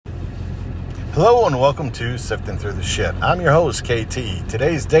Hello and welcome to Sifting Through the Shit. I'm your host, KT.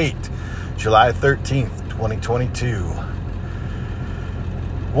 Today's date, July 13th, 2022.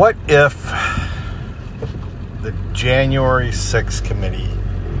 What if the January 6th committee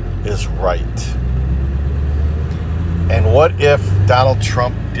is right? And what if Donald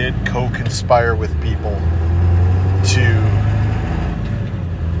Trump did co-conspire with people to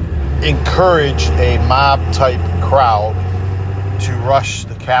encourage a mob-type crowd to rush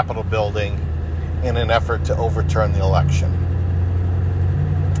the Capitol building in an effort to overturn the election?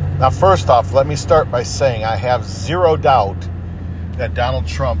 Now, first off, let me start by saying I have zero doubt that Donald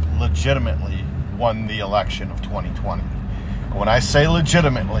Trump legitimately won the election of 2020. When I say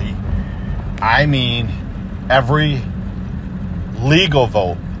legitimately, I mean every legal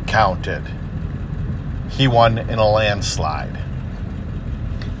vote counted. He won in a landslide.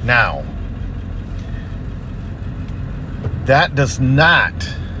 Now, that does not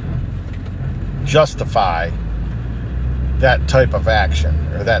justify that type of action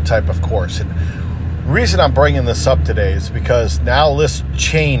or that type of course. And the reason I'm bringing this up today is because now Liz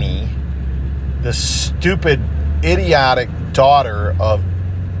Cheney, the stupid, idiotic daughter of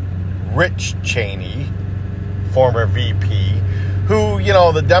Rich Cheney, former VP, who,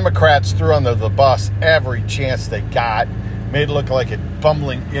 the Democrats threw under the bus every chance they got, made it look like a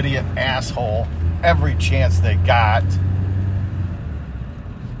bumbling idiot asshole every chance they got.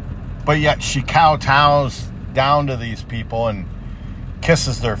 But yet she kowtows down to these people and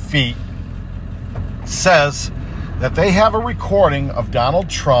kisses their feet, says that they have a recording of Donald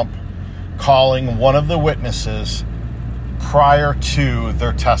Trump calling one of the witnesses prior to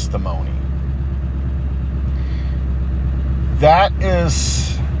their testimony.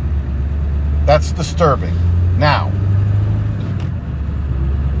 That's disturbing. Now,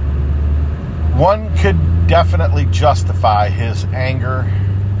 one could definitely justify his anger,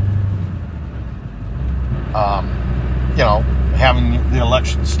 having the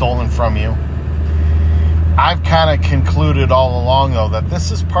election stolen from you. I've kind of concluded all along, though, that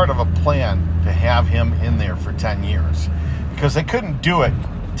this is part of a plan to have him in there for 10 years. Because they couldn't do it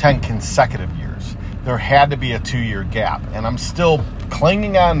 10 consecutive years. There had to be a 2-year gap. And I'm still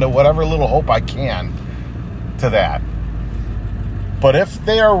clinging on to whatever little hope I can to that. But if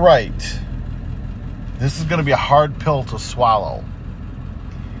they are right, this is going to be a hard pill to swallow.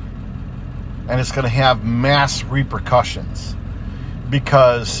 And it's going to have mass repercussions.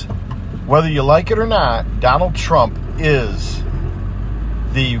 Because whether you like it or not, Donald Trump is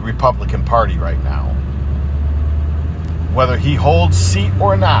the Republican Party right now. Whether he holds seat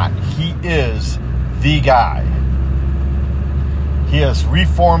or not, he is the guy. He has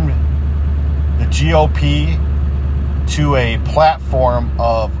reformed the GOP to a platform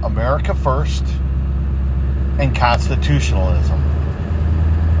of America First and constitutionalism.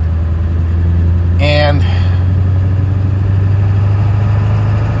 And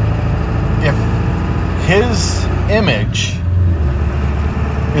if his image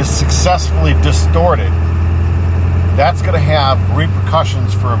is successfully distorted, that's going to have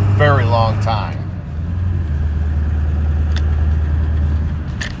repercussions for a very long time.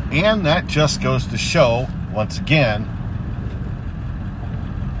 And that just goes to show, once again,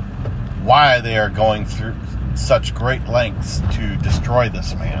 why they are going through such great lengths to destroy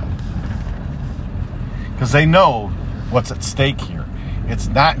this man. Because they know what's at stake here. It's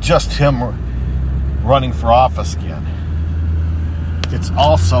not just him running for office again. It's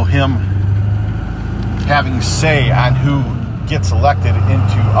also him having say on who gets elected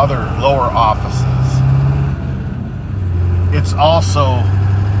into other lower offices. It's also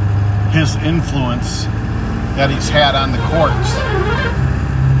his influence that he's had on the courts.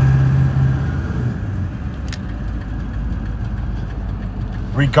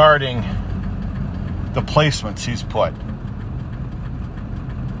 Regarding the placements he's put.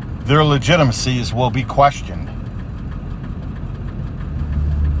 Their legitimacies will be questioned.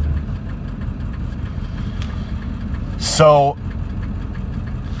 So,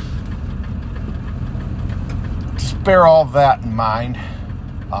 just bear all that in mind.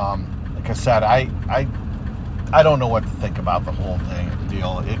 Like I said, I don't know what to think about the whole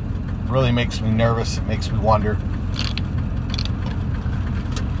deal. It really makes me nervous. It makes me wonder.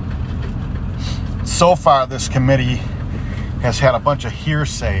 So far, this committee has had a bunch of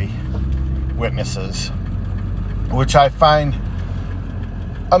hearsay witnesses, which I find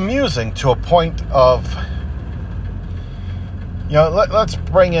amusing to a point of, let's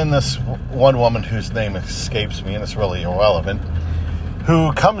bring in this one woman whose name escapes me, and it's really irrelevant,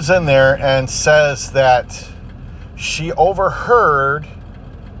 who comes in there and says that she overheard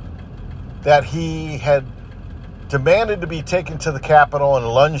that he had demanded to be taken to the Capitol and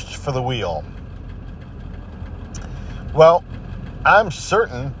lunged for the wheel. Well, I'm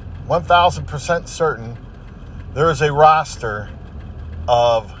certain, 1,000% certain, there is a roster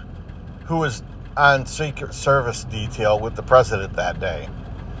of who was on Secret Service detail with the president that day.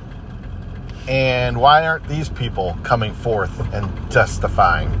 And why aren't these people coming forth and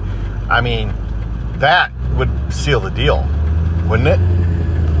testifying? I mean, that would seal the deal, wouldn't it?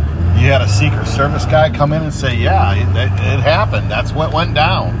 You had a Secret Service guy come in and say, yeah, it happened. That's what went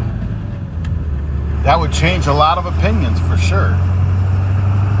down. That would change a lot of opinions for sure.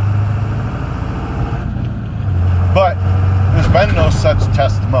 But there's been no such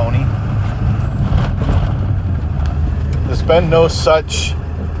testimony. There's been no such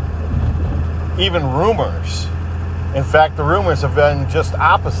even rumors. In fact, the rumors have been just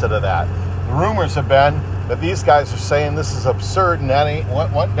opposite of that. The rumors have been that these guys are saying this is absurd and that ain't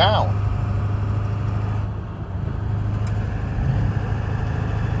what went down.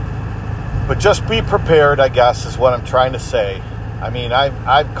 But just be prepared, I guess, is what I'm trying to say. I mean,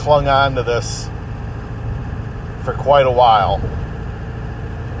 I've clung on to this for quite a while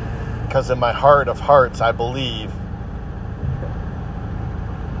because in my heart of hearts, I believe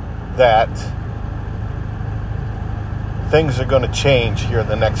that things are going to change here in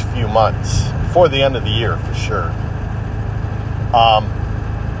the next few months, before the end of the year for sure.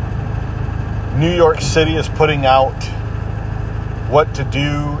 New York City is putting out what to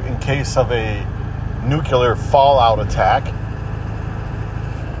do in case of a nuclear fallout attack.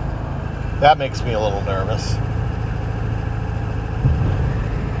 That makes me a little nervous.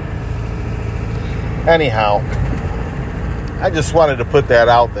 Anyhow, I just wanted to put that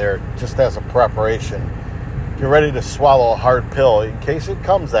out there just as a preparation. Get ready to swallow a hard pill in case it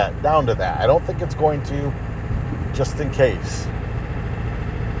comes down to that. I don't think it's going to, just in case.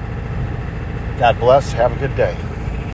 God bless. Have a good day.